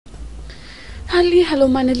Hallo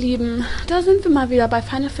meine Lieben, da sind wir mal wieder bei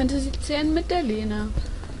Final Fantasy X mit der Lene.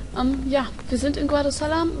 Ja, wir sind in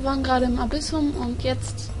Guadosalam, waren gerade im Abyssum und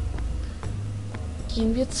jetzt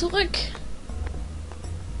gehen wir zurück.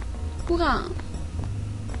 Hurra!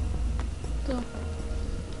 So.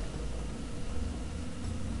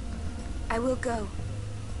 I will go.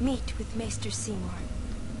 Meet with Maester Seymour.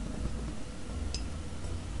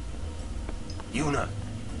 Yuna,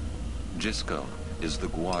 Jisco is the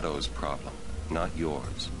Guado's problem, not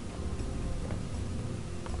yours.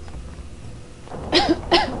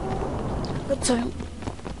 Verzeihung.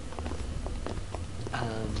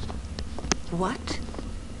 What?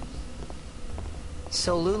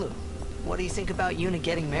 So, Lulu, what do you think about Yuna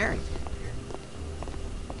getting married?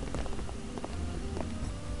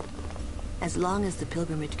 As long as the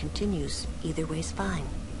pilgrimage continues, either way's fine.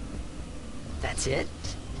 That's it?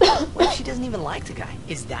 What if she doesn't even like the guy?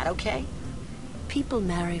 Is that okay? People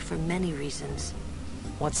marry for many reasons.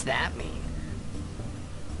 What's that mean?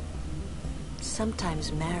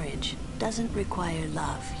 Sometimes marriage doesn't require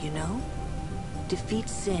love, you know? Defeat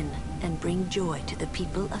sin and bring joy to the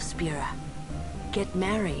people of Spira. Get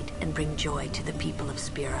married and bring joy to the people of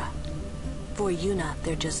Spira. For Yuna,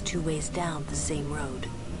 they're just two ways down the same road.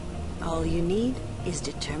 All you need is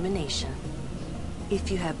determination. If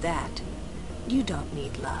you have that, you don't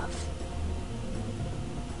need love.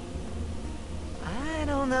 I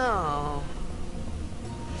don't know.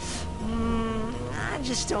 I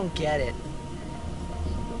just don't get it.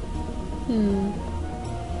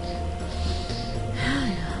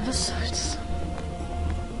 Ja, was soll's.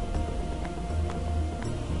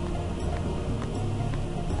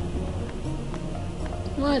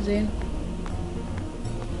 Mal sehen.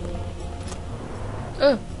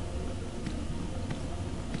 Oh.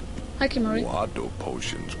 Hi, Kimari. Guado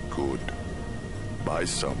potions good. Buy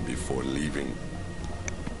some before leaving.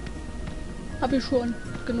 Hab ich schon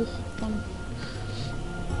genug von.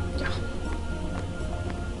 Ja.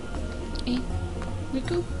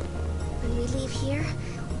 Riku? When we leave here,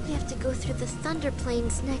 we have to go through the thunder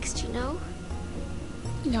plains next, you know?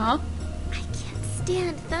 Ja. I can't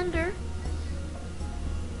stand thunder.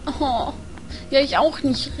 Oh. Ja, ich auch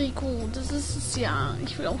nicht, Riku. Das ist es ja.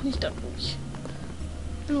 Ich will auch nicht da durch.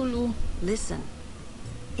 Lulu. Listen,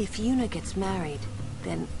 if Yuna gets married,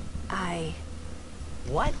 then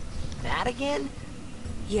What? That again?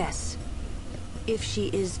 Yes. If she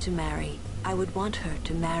is to marry, I would want her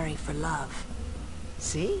to marry for love.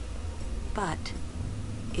 See? But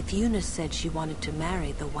if Yuna said she wanted to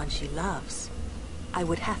marry the one she loves, I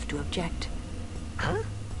would have to object. Huh?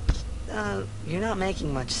 You're not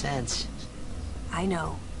making much sense. I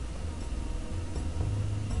know.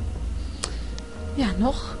 Ja,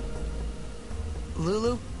 noch?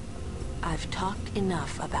 Lulu? I've talked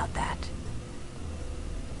enough about that.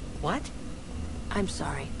 What? I'm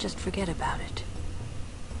sorry, just forget about it.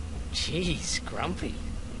 Jeez, Grumpy.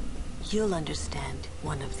 You'll understand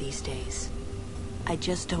one of these days. I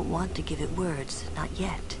just don't want to give it words, not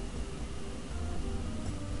yet.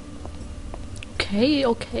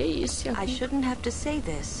 Okay, ist ja I gut. shouldn't have to say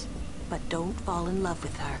this, but don't fall in love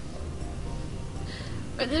with her.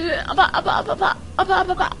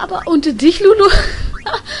 Aber, und dich, Lulu?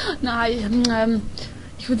 Nein,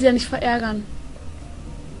 ich will sie ja nicht verärgern.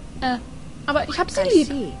 Aber ich hab sie I lieb.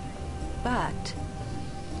 see, but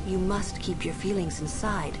you must keep your feelings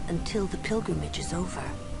inside until the pilgrimage is over.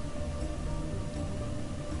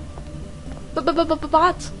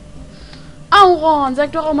 Bart. Auron,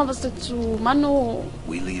 sag doch auch mal was dazu. Mano.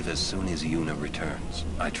 We leave as soon as Yuna returns.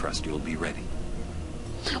 I trust you'll be ready.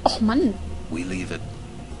 Och, Mann. We leave it.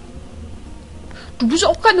 Du bist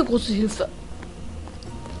auch keine große Hilfe.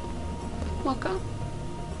 Maka?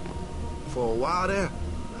 For a while there,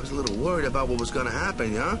 I was a little worried about what was gonna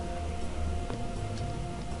happen, yeah?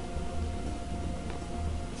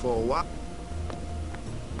 For a while.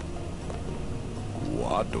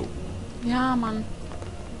 Guado. Ja, Mann.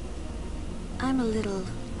 I'm a little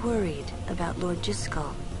worried about Lord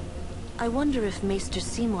Jiscal. I wonder if Maester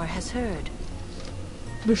Seymour has heard.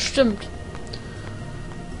 Bestimmt.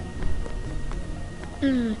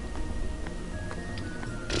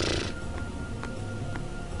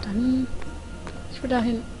 Dann... Ich will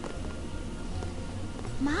dahin.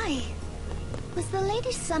 My, was the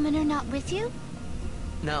Lady Summoner not with you?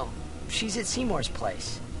 No, she's at Seymour's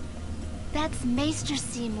place. That's Maester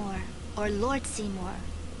Seymour, or Lord Seymour.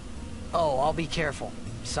 Oh, I'll be careful.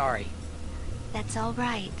 Sorry. That's all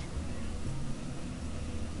right.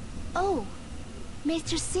 Oh,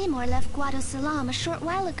 Maester Seymour left Guadosalam a short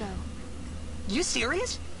while ago. You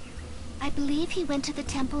serious? I believe he went to the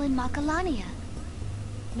temple in Macalania.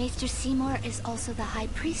 Maester Seymour is also the high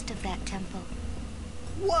priest of that temple.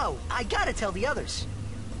 Whoa, I gotta tell the others.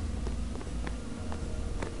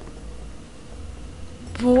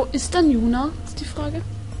 Wo ist dann Yuna? Ist die Frage.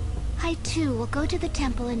 I too will go to the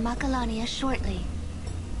temple in Macalania shortly.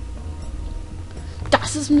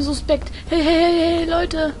 Das ist mir suspekt. Hey, hey, hey, hey,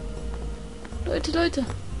 Leute. Leute.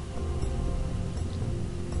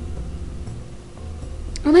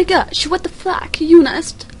 Oh my gosh, what the fuck? Yuna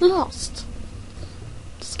ist lost.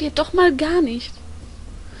 Das geht doch mal gar nicht.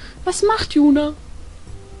 Was macht Yuna?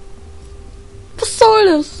 Was soll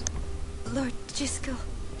das? Lord Gisco,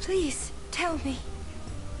 please tell me.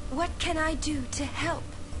 What can I do to help?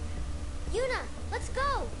 Yuna, let's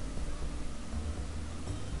go!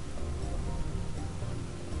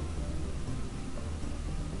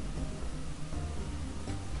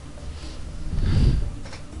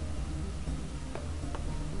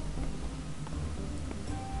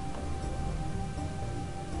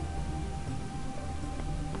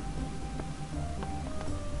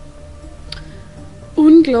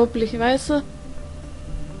 Unglaublich, weißt du?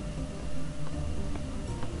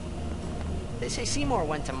 They say Seymour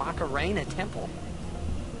went to Macalania-Tempel.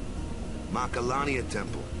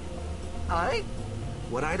 Macalania-Tempel. Aye?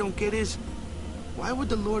 What I don't get is, why would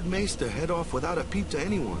the Lord Maester head off without a peep to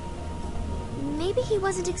anyone? Maybe he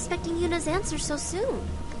wasn't expecting Yuna's answer so soon.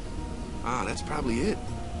 Ah, that's probably it.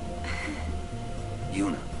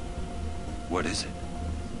 Yuna, what is it?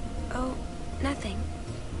 Oh, nothing.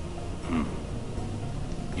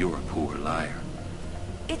 You're a poor liar.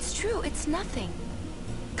 It's true, it's nothing.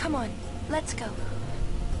 Come on, let's go.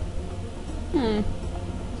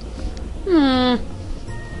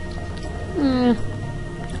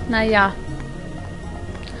 Naja.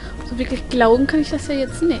 So wirklich glauben kann ich das ja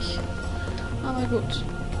jetzt nicht. Aber gut.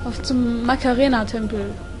 Auf zum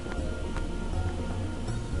Macalania-Tempel.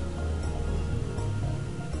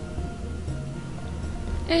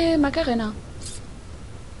 Macarena.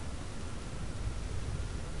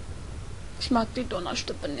 Ich mag die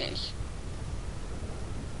Donnersteppe nicht.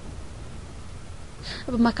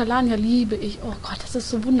 Aber Macalania liebe ich. Oh Gott, das ist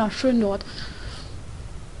so wunderschön dort.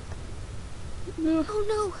 Ja. Oh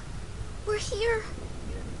no, we're here.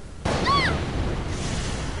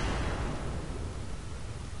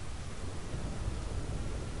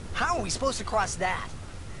 How are we supposed to cross that?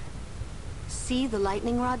 See the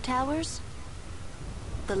lightning rod towers?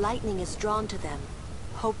 The lightning is drawn to them,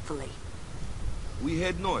 hopefully. We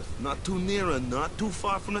head north, not too near and not too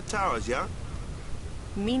far from the towers, yeah?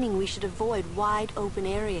 Meaning we should avoid wide open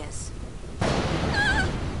areas. I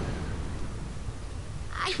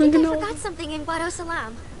think I forgot something in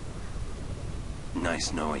Guadosalam.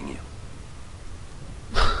 Nice knowing you.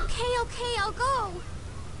 Okay, I'll go.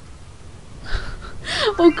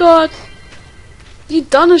 Oh Gott. Die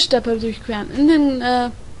Donnersteppe durchqueren.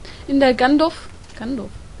 In der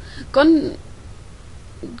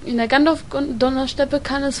Donnersteppe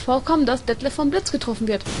kann es vorkommen, dass Detlef vom Blitz getroffen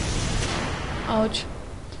wird. Autsch.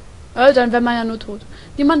 Dann wäre man ja nur tot.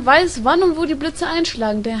 Niemand weiß, wann und wo die Blitze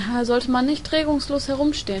einschlagen. Daher sollte man nicht regungslos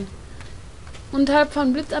herumstehen. Unterhalb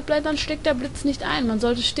von Blitzableitern schlägt der Blitz nicht ein. Man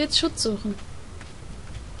sollte stets Schutz suchen.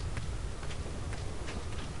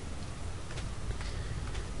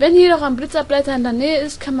 Wenn jedoch ein Blitzableiter in der Nähe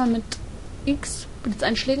ist, kann man mit X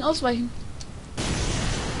Blitzeinschlägen ausweichen.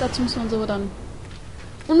 Dazu muss man so dann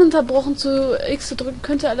ununterbrochen zu X zu drücken,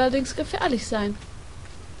 könnte allerdings gefährlich sein.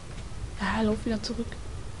 Ja, lauf wieder zurück.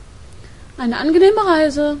 Eine angenehme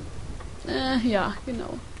Reise. Ja,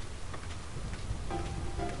 genau.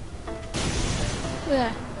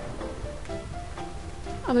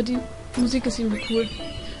 Aber die Musik ist irgendwie cool.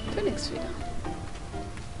 Für nix wieder.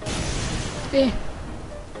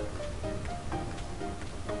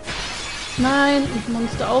 Nein, und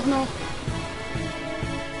Monster auch noch.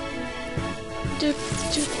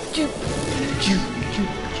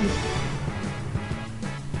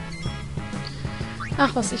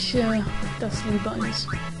 Ach, was ich das lieber ist.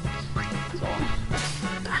 So.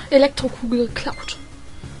 Elektrokugel geklaut.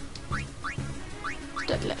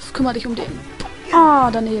 Detlef, kümmere dich um den. Ah,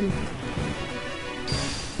 daneben.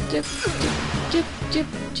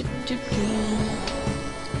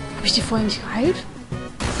 Habe ich die vorher nicht geheilt?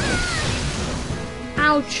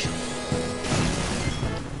 Autsch.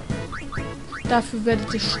 Dafür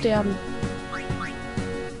werdet ihr sterben.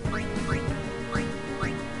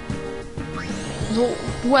 So,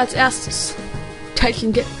 du als erstes.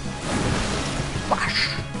 Teilchen Geld. Wasch.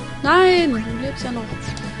 Nein, du lebst ja noch.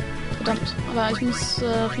 Verdammt, aber ich muss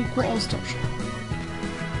Rico austauschen.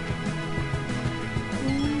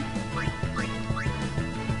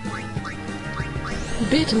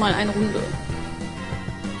 Bete mal eine Runde.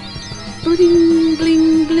 Bling,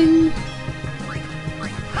 bling, bling.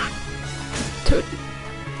 Töten.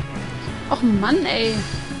 Och Mann, ey.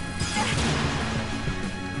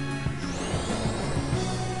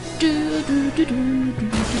 Du, du, du, du, du,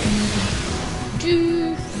 du,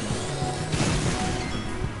 du.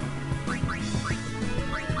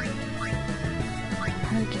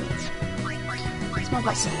 Halt jetzt. Jetzt mal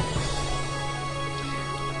Wasser.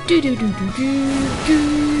 Du, du, du, du, du, du.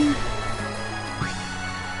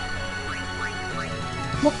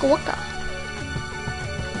 Wocka, wocka.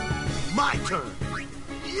 My turn.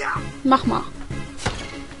 Yeah. Mach mal.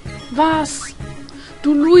 Was?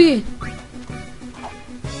 Du Louis.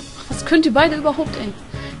 Was könnt ihr beide überhaupt, ey?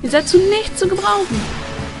 Ihr seid zu nichts zu gebrauchen.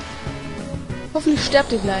 Hoffentlich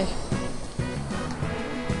sterbt ihr gleich.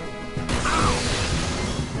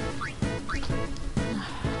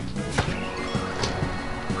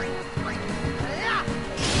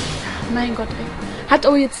 Mein Gott, ey. Hat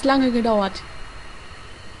auch jetzt lange gedauert.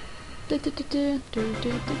 Ja,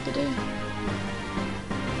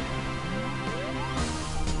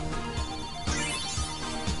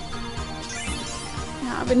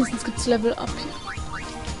 wenigstens gibt's Level Up hier.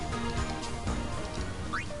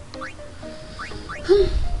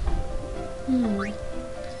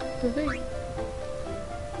 Bewegen.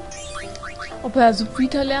 Ob er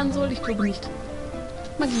Subvita lernen soll? Ich glaube nicht.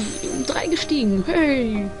 Magie, um 3 gestiegen.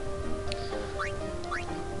 Hey!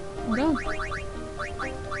 Oder?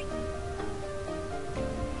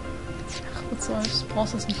 Ach, was soll's? Du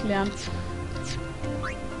brauchst das nicht lernen.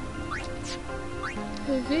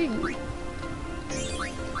 Bewegen.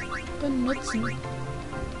 Benutzen.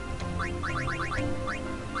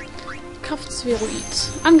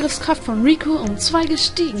 Kraftsphäroid. Angriffskraft von Rico um 2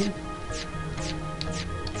 gestiegen.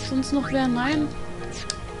 Sonst noch wer? Nein.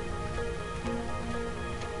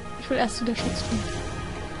 Ich will erst wieder Schutz tun.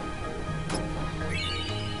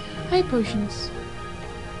 Hi, Potions.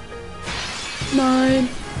 Nein.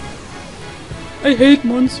 I hate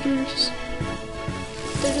monsters.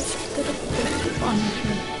 Oh, nicht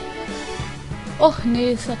schön. Och,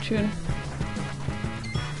 nee, ist das schön.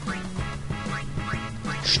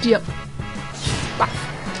 Stirb. Baff.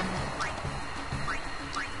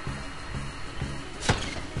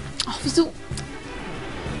 Ach, wieso?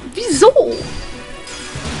 Wieso?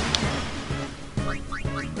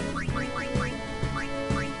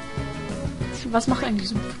 Was macht eigentlich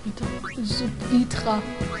Subvita?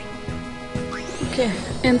 Okay,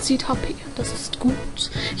 entzieht HP. Das ist gut.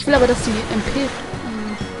 Ich will aber, dass die MP...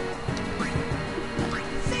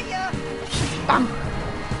 Bam.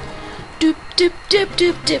 Düb, düb, düb,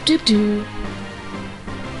 düb, düb, düb, düb.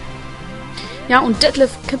 Ja, und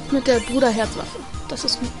Detlef kämpft mit der Bruderherzwaffe. Das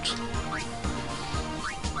ist gut.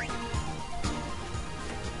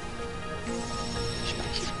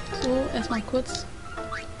 So, erstmal kurz.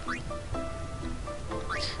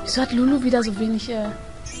 Wieso hat Lulu wieder so wenig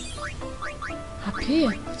HP?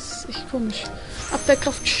 Das ist echt komisch.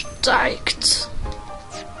 Abwehrkraft steigt.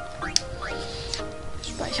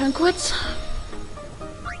 Speichern kurz.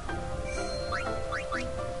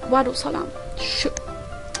 Guadosalam. Schön.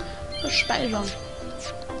 Speichern. So.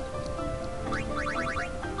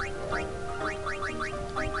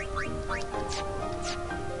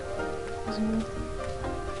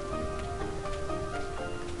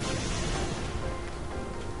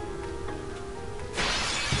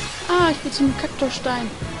 Ah, ich will zum Kaktusstein.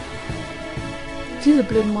 Diese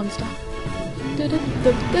blöden Monster.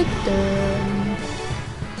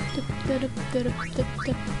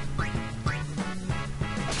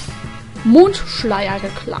 Mondschleier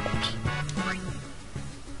geklaut.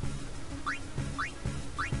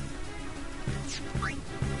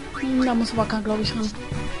 Da muss Waka, glaube ich, ran.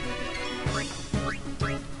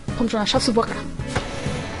 Komm schon, da schaffst du Waka.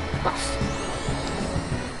 Baff.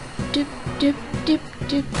 Dip, dip, dip, dip,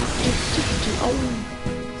 dip, dip, dip. Au.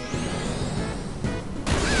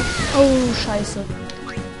 Oh, scheiße.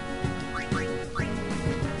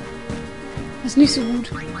 Ist nicht so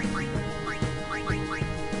gut.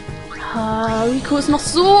 Rico ist noch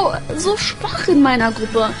so schwach in meiner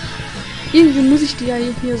Gruppe. Irgendwie muss ich die ja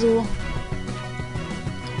hier so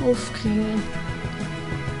aufkriegen.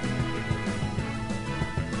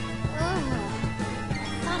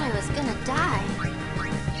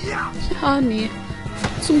 Ja, nee.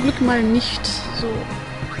 Zum Glück mal nicht so.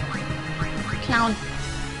 Clown.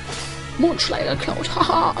 Mondschleier geklaut.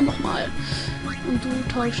 Haha, nochmal. Und du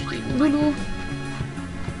täuscht gegen Lulu.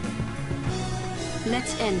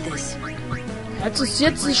 Let's end this.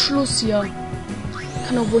 Jetzt ist Schluss hier.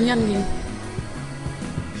 Kann doch wohl nicht angehen.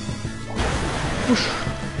 Busch.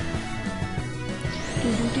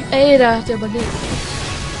 Ey, da hat er überlebt.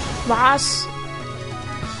 Was?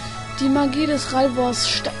 Die Magie des Revolvers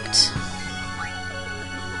steckt.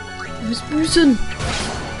 Du musst büßen.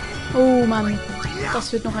 Oh Mann.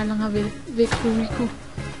 Das wird noch ein langer Weg für Riku.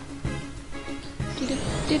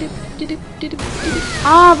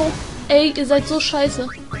 Ah, warum? Ey, ihr seid so scheiße.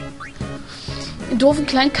 Ihr doofen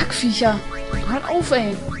kleinen Kackviecher. Hört auf,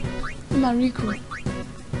 ey. Immer Riku.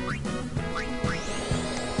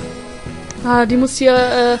 Ah, die muss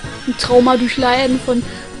hier ein Trauma durchleiden von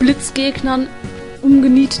Blitzgegnern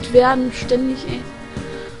umgenietet werden. Ständig, ey.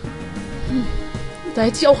 Da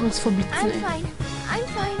hätte ich auch Angst vor Blitzen, ey.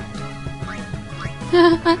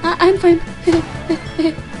 Ein Fein.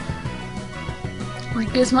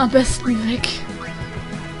 Und gehst mal am besten weg.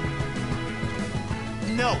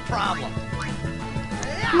 No problem.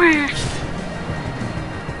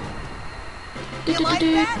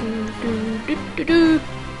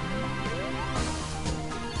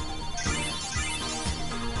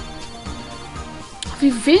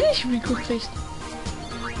 Wie wenig Riku kriegt.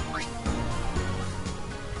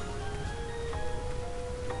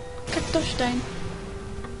 Kaktusstein.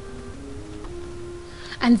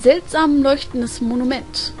 Ein seltsam leuchtendes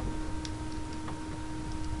Monument.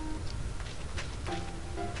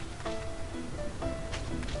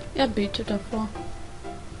 Er betet davor.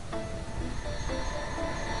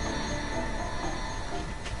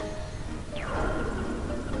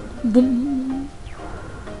 Bumm.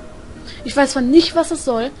 Ich weiß zwar nicht, was es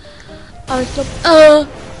soll, aber ich glaube,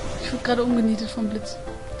 ich wurde gerade umgenietet vom Blitz.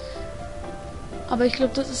 Aber ich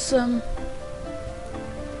glaube, das ist,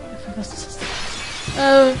 was ist das denn?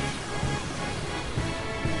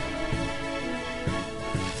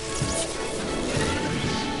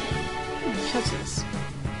 Ich hasse es.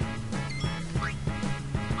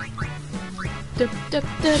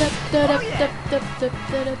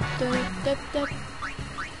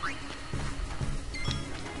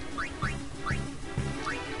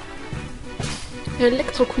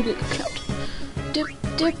 Elektrokugel geklaut.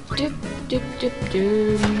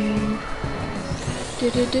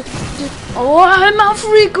 Oh, immer auf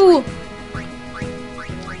Riku!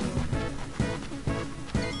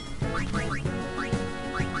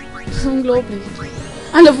 Das ist unglaublich.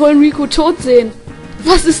 Alle wollen Riku tot sehen.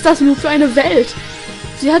 Was ist das nur für eine Welt?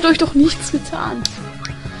 Sie hat euch doch nichts getan.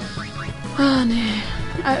 Ah, nee.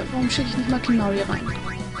 Warum schicke ich nicht mal Kimari rein?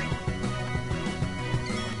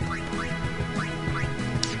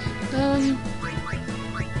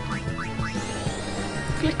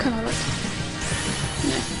 Vielleicht kann er was.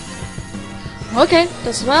 Nee. Okay,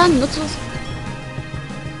 das war nutzlos.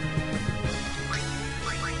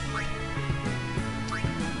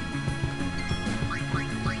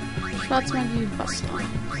 Schwarzmagie, Wasser.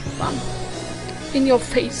 Bam. In your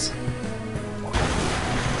face.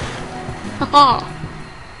 Haha.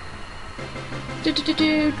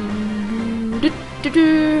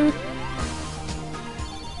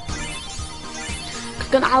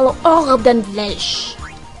 Kriegen alle ordentlich.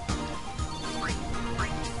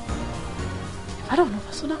 War doch noch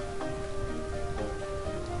was, oder?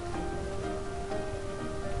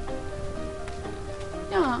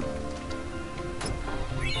 Ja.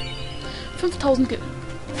 5000 Gil.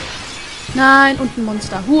 Nein, und ein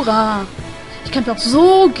Monster. Hurra! Ich kämpfe auch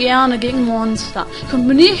so gerne gegen Monster. Ich konnte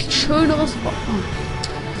mir nichts Schöneres vorstellen.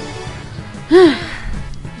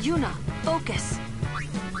 Yuna, focus.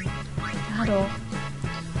 Ja doch.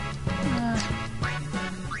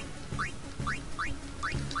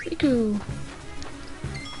 Riku.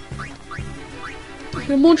 Ich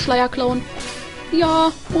will Mondschleier klauen.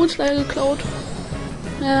 Ja, Mondschleier geklaut.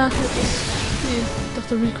 Ja, jetzt ist... Nee, ich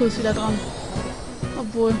dachte Riku ist wieder dran.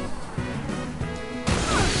 Obwohl...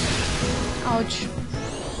 Autsch.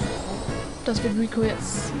 Das wird Riku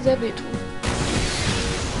jetzt sehr wehtun.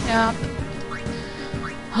 Ja.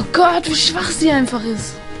 Oh Gott, wie schwach sie einfach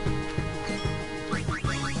ist.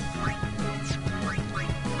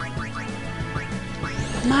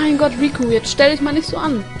 Mein Gott, Riku, jetzt stell dich mal nicht so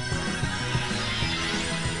an.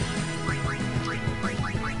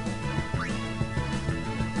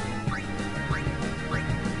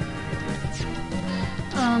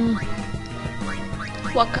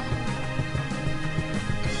 Waka.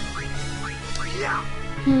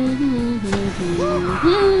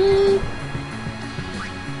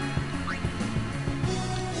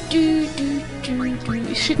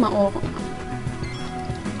 Ich schick mal Ohren.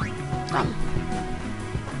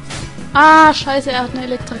 Ah, scheiße, er hat eine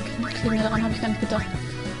Elektrikklinge. Daran habe ich gar nicht gedacht.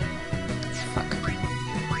 Fuck.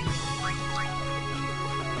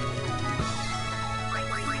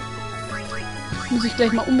 Muss ich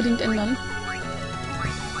gleich mal unbedingt ändern.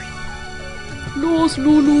 Los,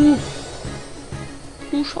 Lulu!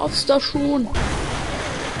 Du schaffst das schon.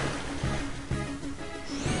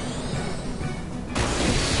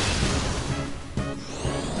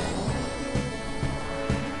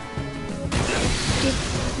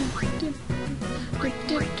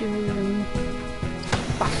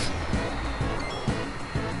 Buff.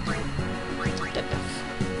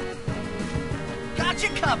 Got you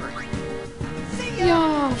covered. See ya.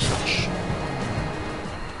 Ja.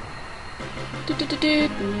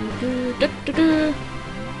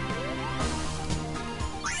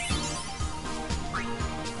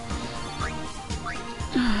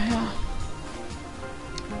 Ah, ja.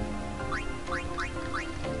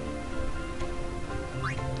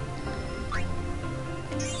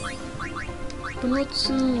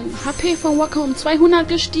 Benutzen. HP von Waka um 200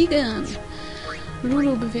 gestiegen.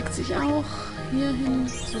 Lulu bewegt sich auch hierhin.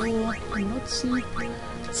 So, benutzen.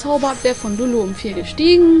 Zauberabwehr von Lulu um 4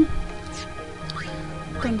 gestiegen.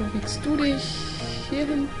 Dann bewegst du dich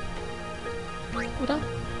hierhin. Oder?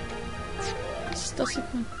 Was ist das hier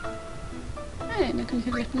für ein... Hey, den kann ich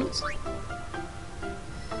ja gleich benutzen.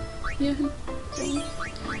 Hierhin. So.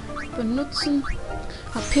 Benutzen.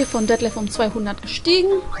 HP von Detlef um 200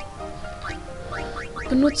 gestiegen.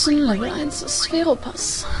 Benutzen. Level 1 ist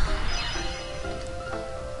Sphäropass.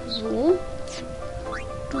 So.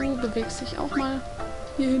 Du bewegst dich auch mal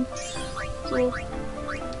hierhin. So.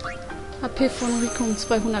 HP von Rico um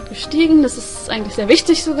 200 gestiegen. Das ist eigentlich sehr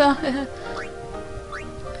wichtig sogar.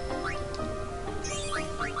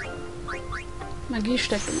 Magie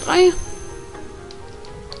steigt um 3.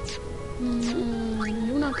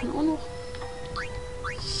 Yuna kann auch noch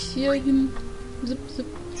hierhin. Zip, zip.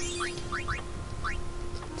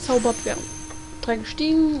 Zauberabwehr um 3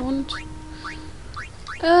 gestiegen und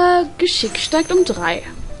Geschick steigt um 3.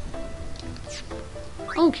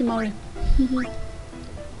 Oh, Kimari.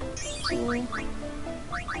 So.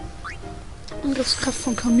 Angriffskraft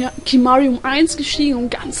von Kimari um 1 gestiegen, um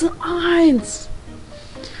ganze 1.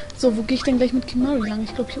 So, wo gehe ich denn gleich mit Kimari lang?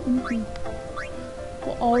 Ich glaube hier unten,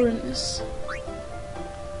 wo Auron ist.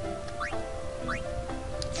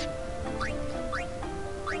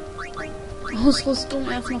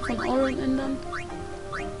 Ausrüstung erstmal von Auron ändern.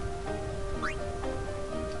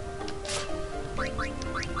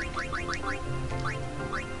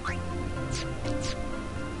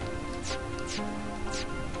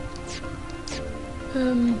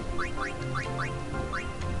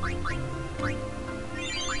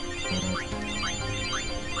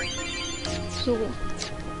 So.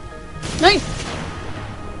 Nein!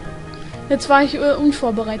 Jetzt war ich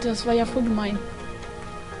unvorbereitet. Das war ja voll gemein.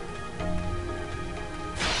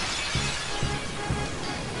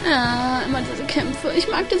 Ah, immer diese Kämpfe. Ich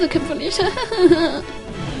mag diese Kämpfe nicht.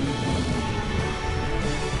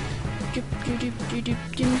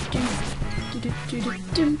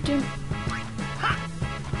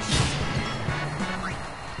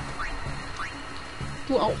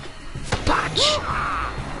 Du auch. Patsch!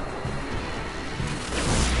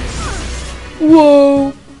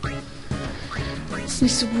 Wow! Das ist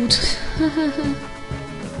nicht so gut.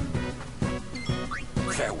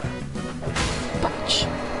 Patsch!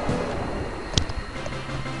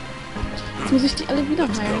 Jetzt muss ich die alle wieder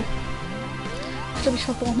heilen. Ich glaube, ich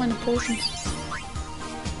verbrauche meine Potions.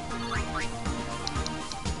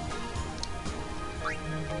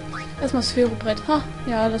 Erstmal Sphärobrett. Ha,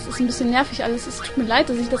 ja, das ist ein bisschen nervig alles. Es tut mir leid,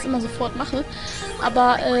 dass ich das immer sofort mache.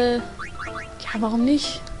 Aber, ja, warum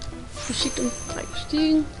nicht? Geschickt um 3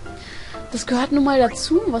 gestiegen. Das gehört nun mal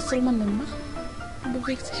dazu. Was soll man denn machen? Man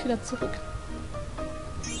bewegt sich wieder zurück.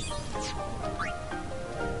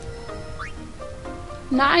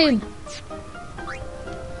 Nein!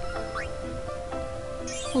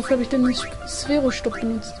 Wofür habe ich denn nicht Sphärostopp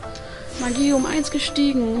benutzt? Magie um 1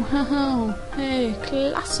 gestiegen. Haha. Hey,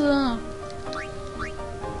 klasse.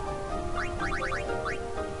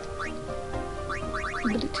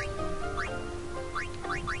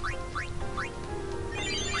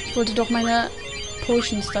 Ich wollte doch meine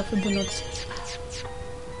Potions dafür benutzen.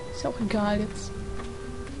 Ist ja auch egal jetzt.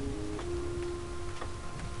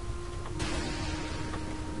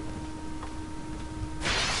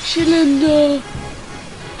 Zylinder!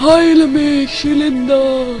 Heile mich,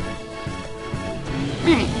 Zylinder!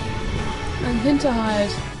 Ein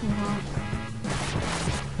Hinterhalt.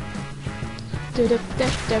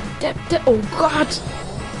 Oh Gott!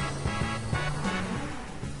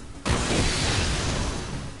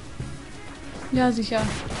 Ja, sicher.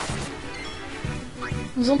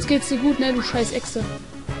 Und sonst geht's dir gut, ne, du scheiß Echse.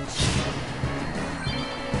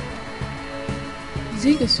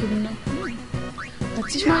 Siegeshymne. Hört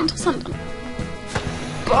sich mal interessant an.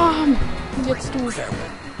 Bam! Und jetzt du.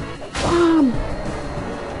 Bam!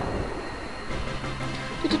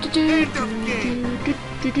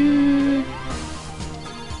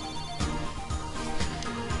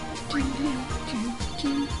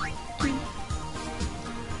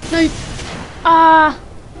 Nein! Ah!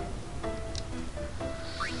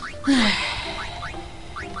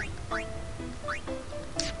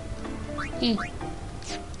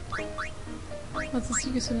 Was ist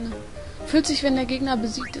Siegeshymne? Fühlt sich, wenn der Gegner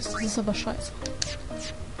besiegt ist. Das ist aber scheiße.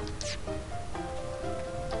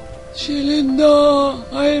 Zylinder,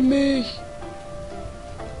 heil mich!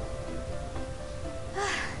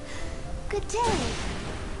 Good day.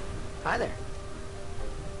 Hi there.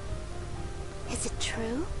 Is it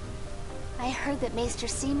true? I heard that Maester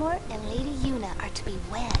Seymour and Lady Yuna are to be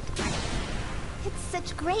wed. It's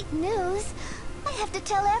such great news. I have to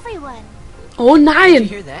tell everyone. Oh Did you nein!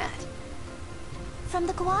 hear that? From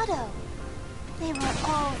the Guado. They were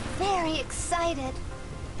all very excited.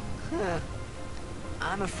 Huh.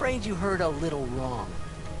 I'm afraid you heard a little wrong.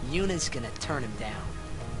 Yuna's gonna turn him down.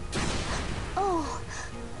 Oh,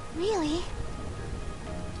 really?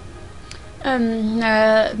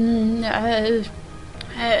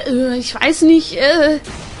 Ich weiß nicht,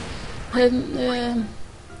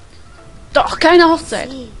 doch, keine Hochzeit.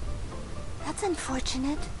 See, that's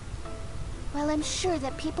unfortunate. Well, I'm sure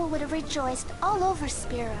that people would have rejoiced all over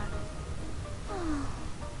Spira.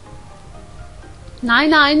 Nein,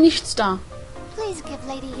 nein, nichts da. Please give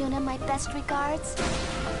Lady Yuna my best regards.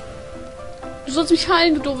 Du sollst mich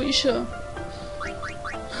heilen, du doofe Ische.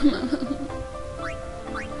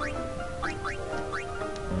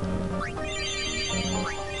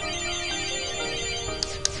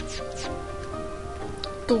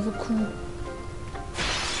 Doofe Kuh.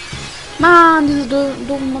 Mann, diese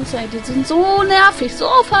doofen Monster, die sind so nervig, so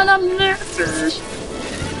verdammt nervig.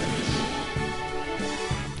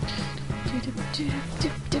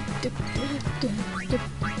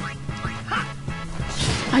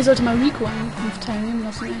 Ich sollte mal Rico an den Kampf teilnehmen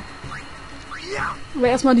lassen, ey. Aber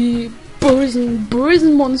erstmal die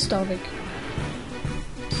bösen Monster weg.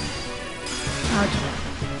 Halt.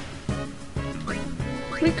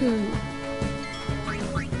 Rico.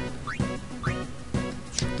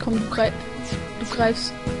 Komm, du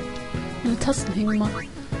greifst. Meine Tasten hängen mal.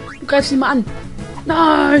 Du greifst ihn mal an.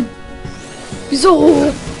 Nein!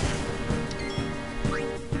 Wieso?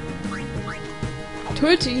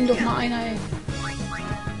 Töte ihn doch mal einer, ey.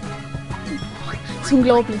 Das ist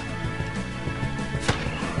unglaublich.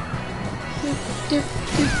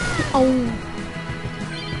 Au.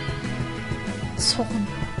 Zorn.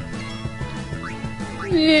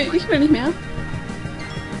 Nee, ich will nicht mehr.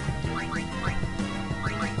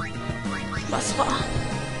 Was war?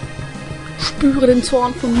 Spüre den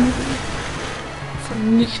Zorn von mir.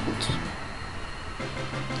 Vernichtend.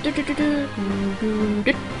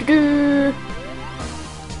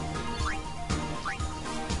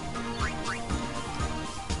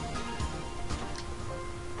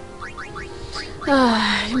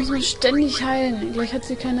 Ich muss mich ständig heilen. Gleich hat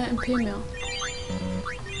sie keine MP mehr.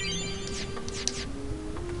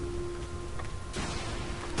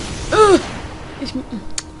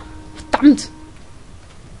 Verdammt!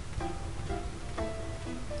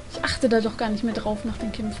 Ich achte da doch gar nicht mehr drauf nach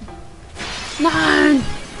den Kämpfen. Nein!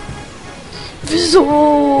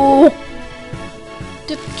 Wieso?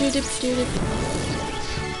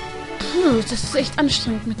 Puh, das ist echt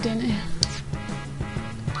anstrengend mit denen, ey.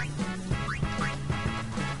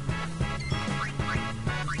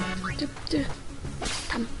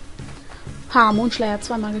 Ha, Mondschleier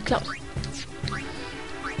zweimal geklaut.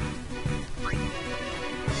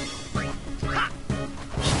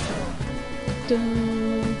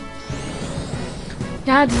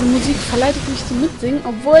 Ja, diese Musik verleitet mich zum Mitsingen,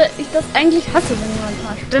 obwohl ich das eigentlich hasse, wenn jemand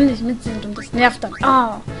mal ständig mitsingt und das nervt dann.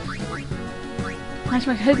 Ah.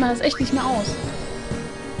 Manchmal hält man das echt nicht mehr aus.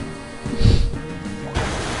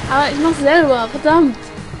 Aber ich mach's selber, verdammt.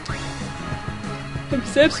 Ich hab mich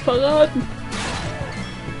selbst verraten.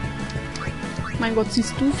 Mein Gott,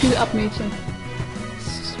 siehst du viel ab, Mädchen.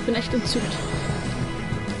 Ich bin echt entzückt.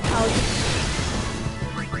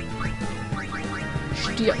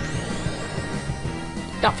 Stirb.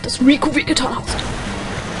 Darf das Rico wehgetan hast.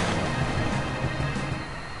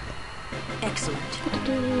 Excellent.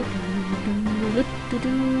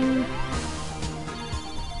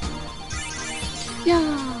 Ja,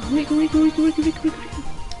 Rico.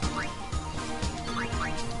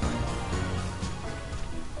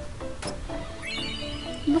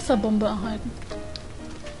 Wasserbombe erhalten.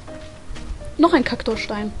 Noch ein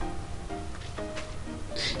Kaktusstein.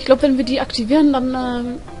 Ich glaube, wenn wir die aktivieren,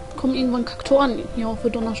 dann kommen irgendwann Kaktoren hier auf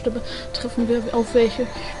der Donnersteppe. Treffen wir auf welche.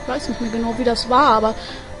 Ich weiß nicht mehr genau, wie das war, aber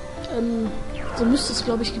so müsste es,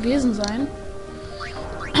 glaube ich, gewesen sein.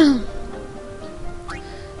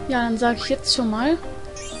 Ja, dann sage ich jetzt schon mal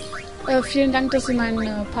vielen Dank, dass ihr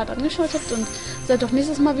meinen Part angeschaut habt und seid doch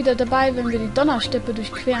nächstes Mal wieder dabei, wenn wir die Donnersteppe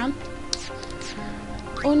durchqueren.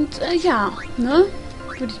 Und ja, ne?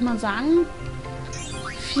 Würde ich mal sagen.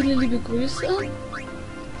 Viele liebe Grüße.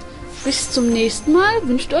 Bis zum nächsten Mal.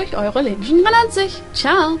 Wünscht euch eure Lady 93.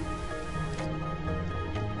 Ciao.